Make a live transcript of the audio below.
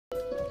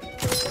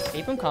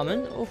Keep them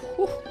coming. Oh,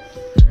 whew.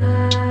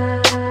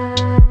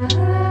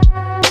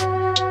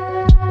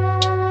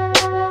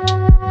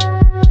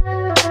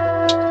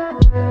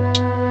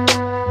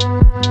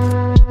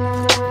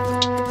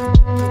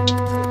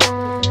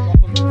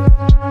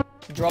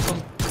 Drop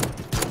them.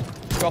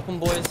 Drop them,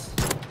 boys.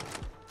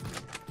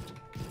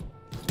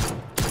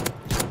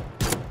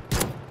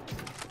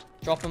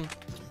 Drop them.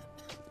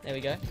 There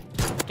we go.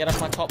 Get off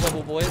my top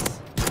level,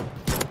 boys.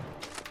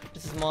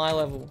 This is my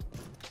level.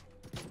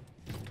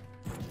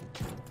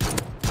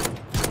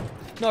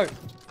 No.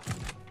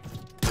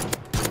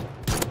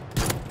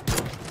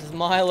 This is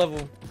my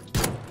level.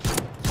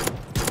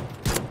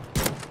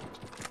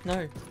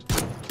 No.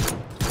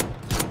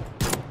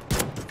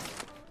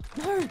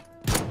 No.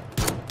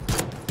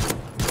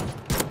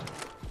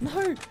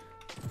 No.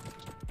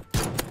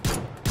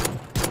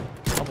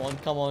 Come on,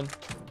 come on.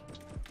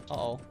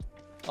 Uh-oh.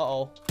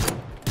 Uh-oh.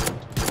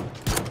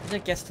 Is there a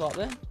guest still up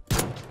there?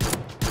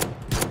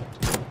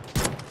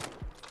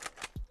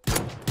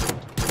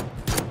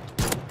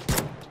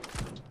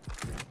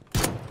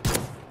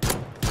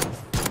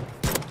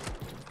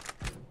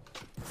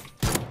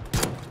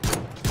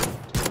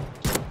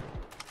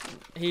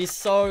 He's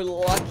so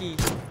lucky.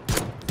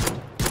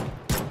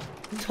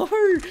 No!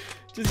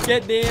 Just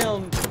get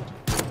down.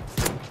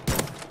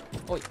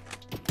 Oi.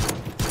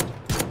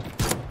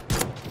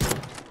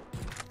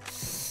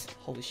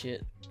 Holy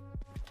shit.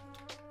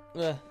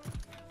 Ugh.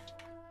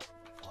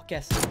 Oh,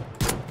 guess.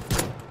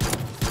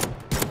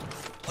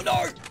 Oh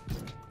no!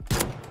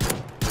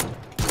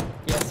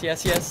 Yes,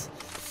 yes, yes.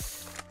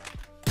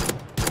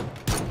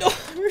 No!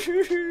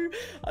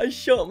 I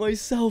shot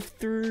myself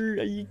through.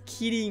 Are you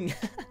kidding?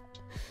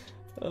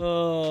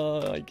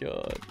 Oh my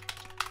god.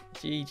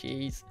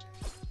 GG's.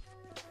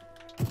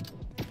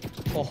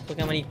 Oh, look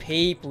how many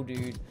people,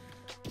 dude.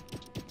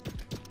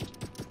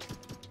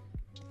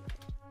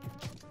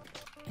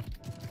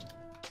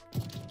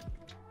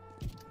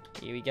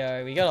 Here we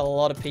go. We got a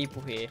lot of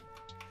people here.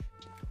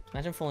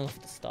 Imagine falling off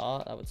the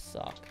start. That would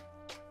suck.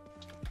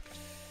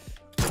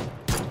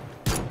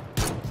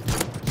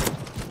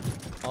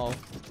 Oh.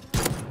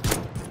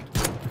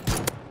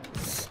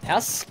 How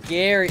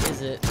scary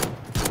is it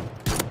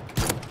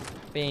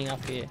being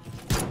up here?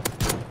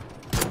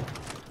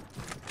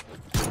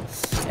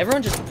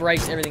 Everyone just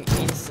breaks everything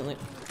instantly.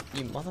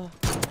 You mother.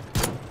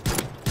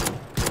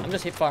 I'm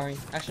just hip firing.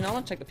 Actually, no, I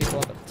want to check the people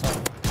up at the top.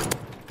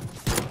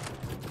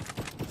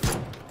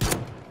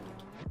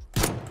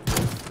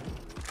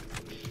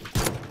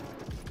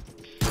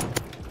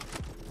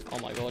 Oh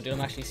my god, dude,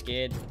 I'm actually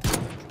scared.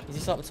 Is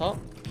he still up the top?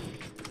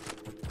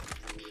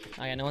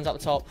 Oh yeah, no one's up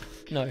the top.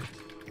 No.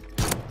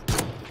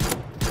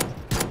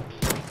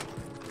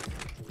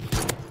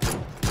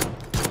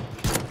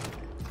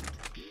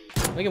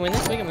 We can win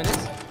this, we can win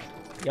this.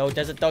 Yo,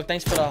 Desert Dog,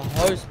 thanks for the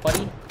host,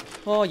 buddy.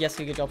 Oh, yes,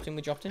 we dropped him,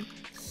 we dropped him.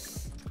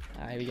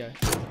 Alright, here we go.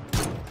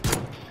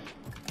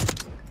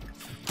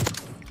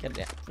 Get it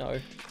down. No.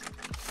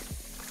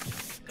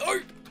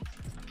 No!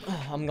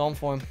 I'm going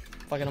for him.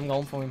 Fuck it, I'm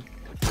going for him.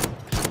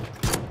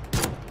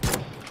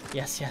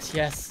 Yes, yes,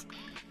 yes.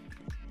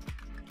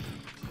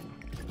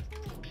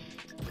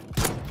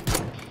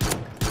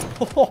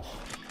 Oh,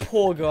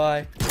 poor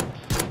guy.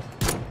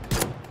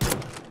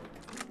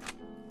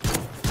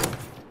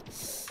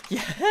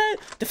 Yeah,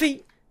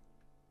 defeat.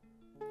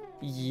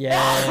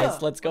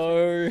 Yes, let's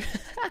go.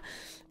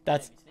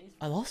 That's.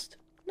 I lost?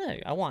 No,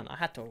 I won. I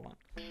had to have won.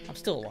 I'm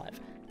still alive.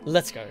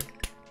 Let's go.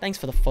 Thanks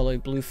for the follow,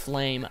 Blue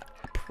Flame.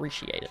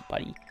 Appreciate it,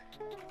 buddy.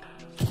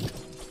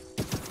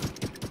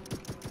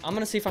 I'm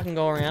gonna see if I can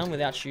go around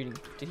without shooting.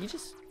 Did he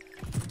just?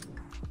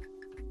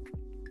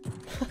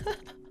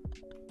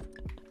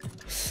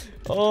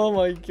 Oh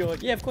my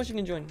god. Yeah, of course you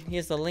can join.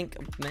 Here's the link,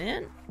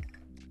 man.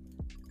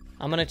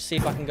 I'm gonna see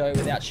if I can go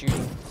without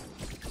shooting.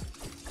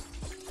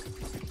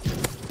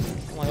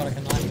 Oh my god, I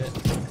can knife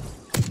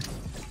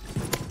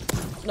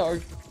it. No.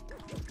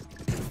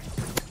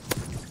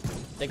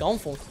 They're going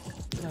for it.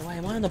 No way,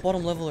 am I on the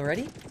bottom level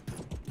already?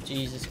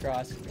 Jesus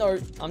Christ. No,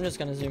 I'm just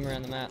gonna zoom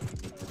around the map.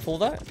 Full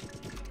though?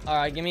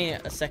 Alright, give me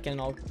a second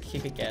and I'll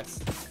kick a guess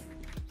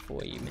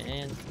for you,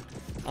 man.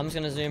 I'm just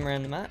gonna zoom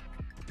around the map.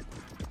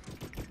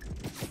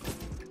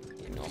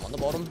 You know I'm on the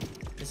bottom.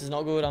 This is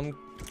not good. I'm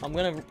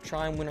gonna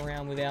try and win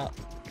around without.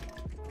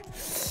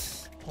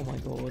 Oh my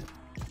god.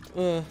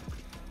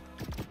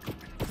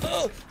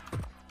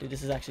 Dude,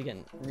 this is actually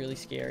getting really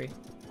scary.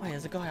 Oh,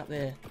 there's a guy up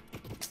there.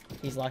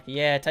 He's lucky.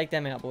 Yeah, take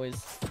them out,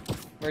 boys.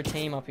 We're a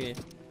team up here.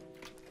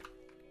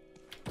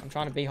 I'm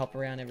trying to bee-hop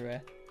around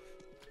everywhere.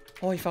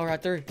 Oh, he fell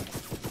right through.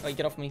 Oh,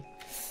 get off me.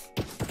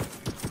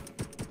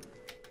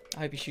 I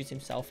hope he shoots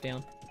himself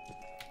down.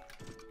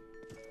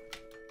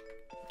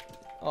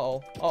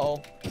 Uh-oh.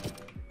 Uh-oh.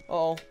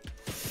 Uh-oh.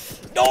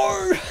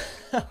 No!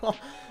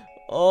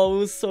 Oh, it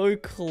was so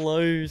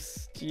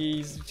close.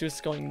 Jeez,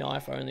 just going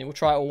knife only. We'll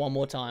try it one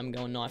more time,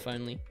 going knife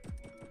only.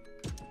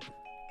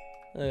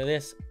 Look at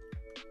this.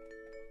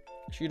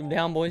 Shoot him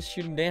down, boys.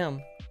 Shoot him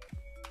down.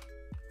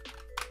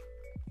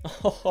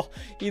 Oh,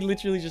 he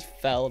literally just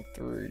fell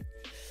through.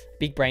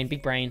 Big brain,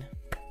 big brain.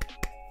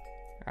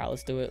 Alright,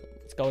 let's do it.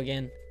 Let's go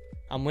again.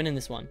 I'm winning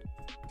this one.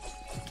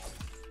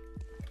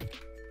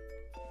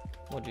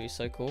 Oh, dude,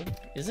 so cool.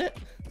 Is it?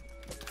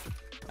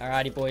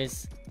 Alrighty,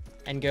 boys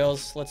and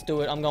girls, let's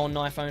do it. I'm going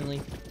knife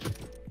only.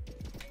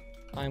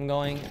 I'm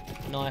going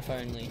knife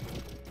only.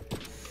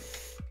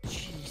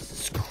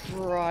 Jesus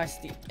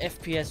Christ, the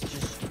FPS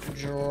just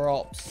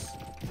drops.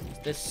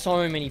 There's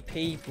so many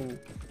people.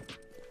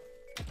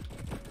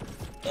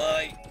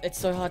 It's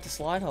so hard to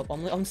slide hop.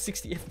 I'm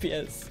 60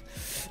 FPS.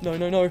 No,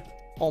 no, no.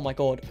 Oh my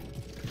god.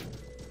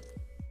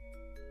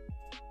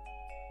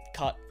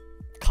 Cut.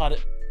 Cut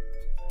it.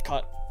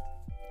 Cut.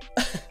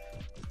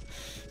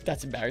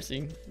 That's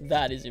embarrassing.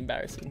 That is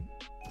embarrassing.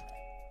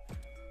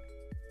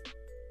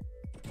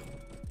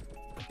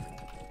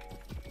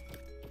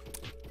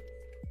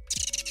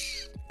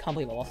 Can't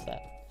believe I lost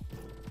that.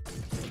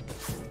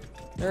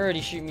 They're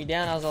already shooting me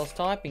down as I was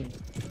typing.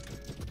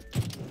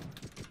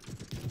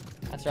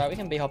 That's right, we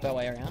can B-hop our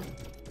way around.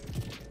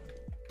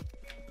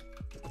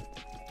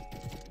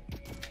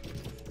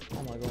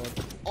 Oh my god.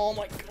 Oh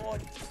my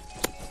god!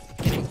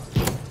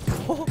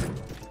 Oh.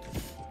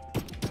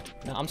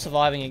 No, I'm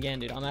surviving again,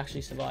 dude. I'm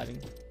actually surviving.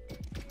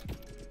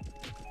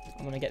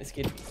 I'm gonna get this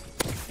kid.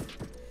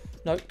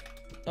 No.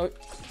 No.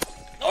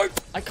 No!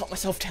 I cut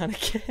myself down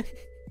again.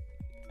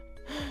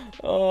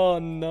 Oh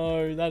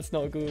no, that's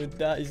not good.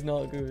 That is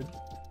not good.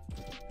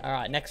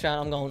 Alright, next round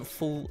I'm going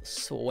full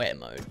sweat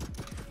mode.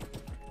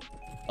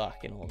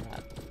 Fucking all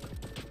that.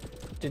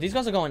 Dude, these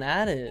guys are going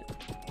at it.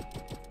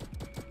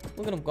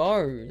 Look at them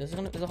go. There's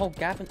a whole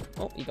gap in...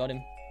 Oh, you got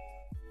him.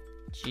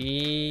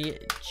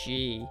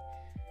 GG.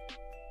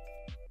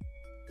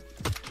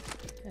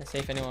 Let's see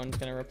if anyone's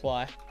going to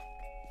reply.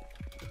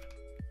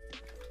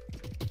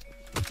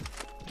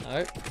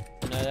 No.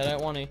 No, they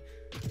don't want to.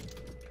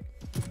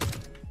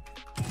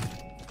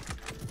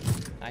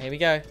 Alright, here we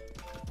go.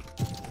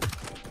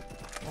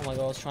 Oh my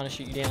god, I was trying to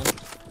shoot you down.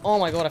 Oh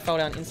my god, I fell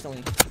down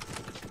instantly.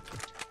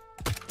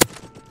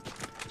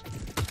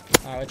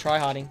 Alright, we're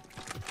tryharding.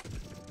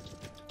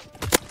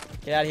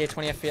 Get out of here,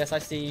 20 FPS. I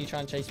see you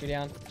trying to chase me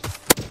down.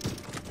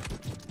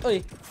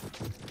 Oi!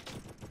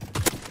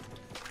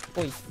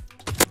 Oi!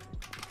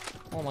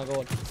 Oh my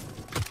god.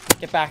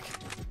 Get back.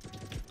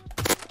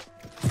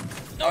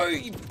 No,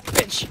 you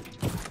bitch!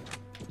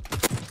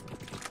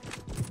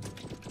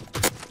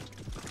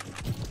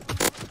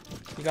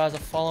 You guys are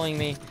following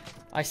me.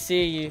 I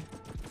see you.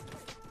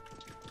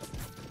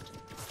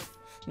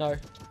 No.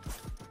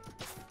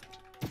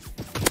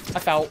 I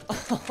fell.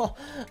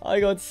 I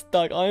got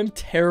stuck. I am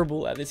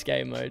terrible at this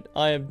game mode.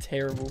 I am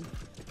terrible.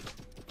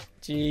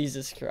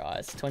 Jesus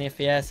Christ. 20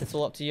 FPS. It's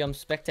all up to you. I'm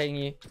spectating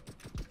you.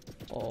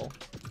 Oh.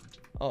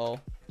 Uh oh.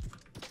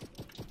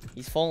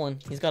 He's fallen.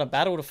 He's got a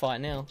battle to fight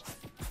now.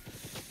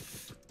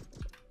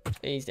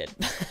 He's dead.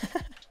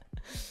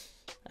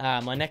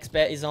 My next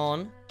bet is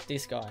on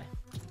this guy.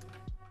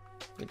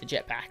 With the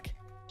jetpack.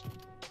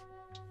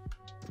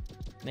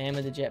 Man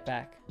with the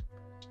jetpack.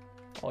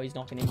 Oh, he's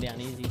knocking him down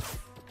easy.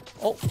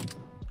 Oh,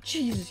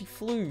 Jesus, he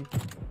flew.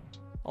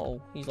 Oh,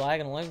 he's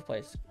lagging all over the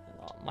place.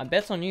 Oh, my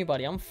bet's on you,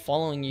 buddy. I'm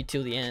following you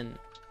till the end.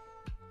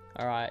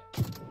 All right.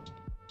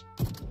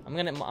 I'm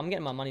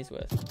getting my money's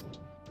worth.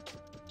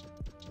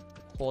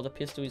 Oh, the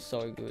pistol is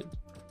so good.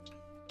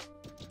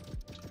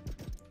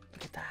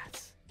 Look at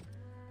that.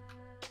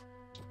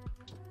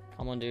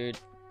 Come on, dude.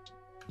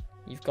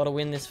 You've got to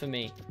win this for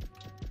me.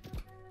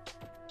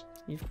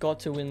 You've got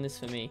to win this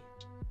for me.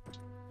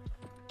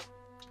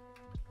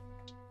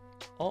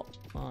 Oh,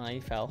 he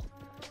fell.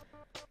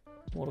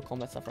 Mortal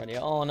Kombat stuff right here.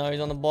 Oh no, he's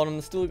on the bottom.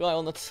 There's still a guy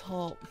on the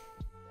top.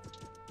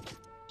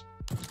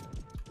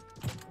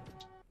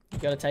 You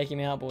gotta take him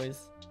out,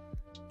 boys.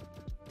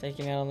 Take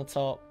him out on the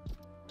top.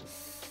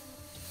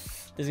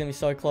 This is gonna be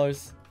so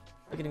close.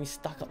 Look at him, he's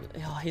stuck up.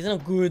 Oh, he's in a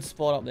good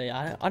spot up there.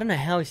 I don't know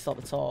how he's still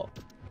at the top.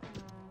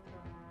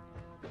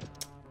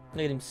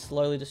 Look at him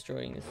slowly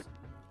destroying this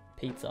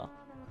pizza.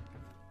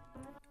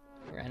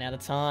 Ran out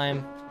of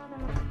time.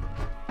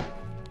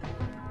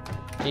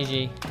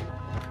 GG.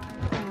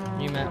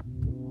 New map.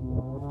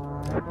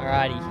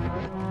 Alrighty.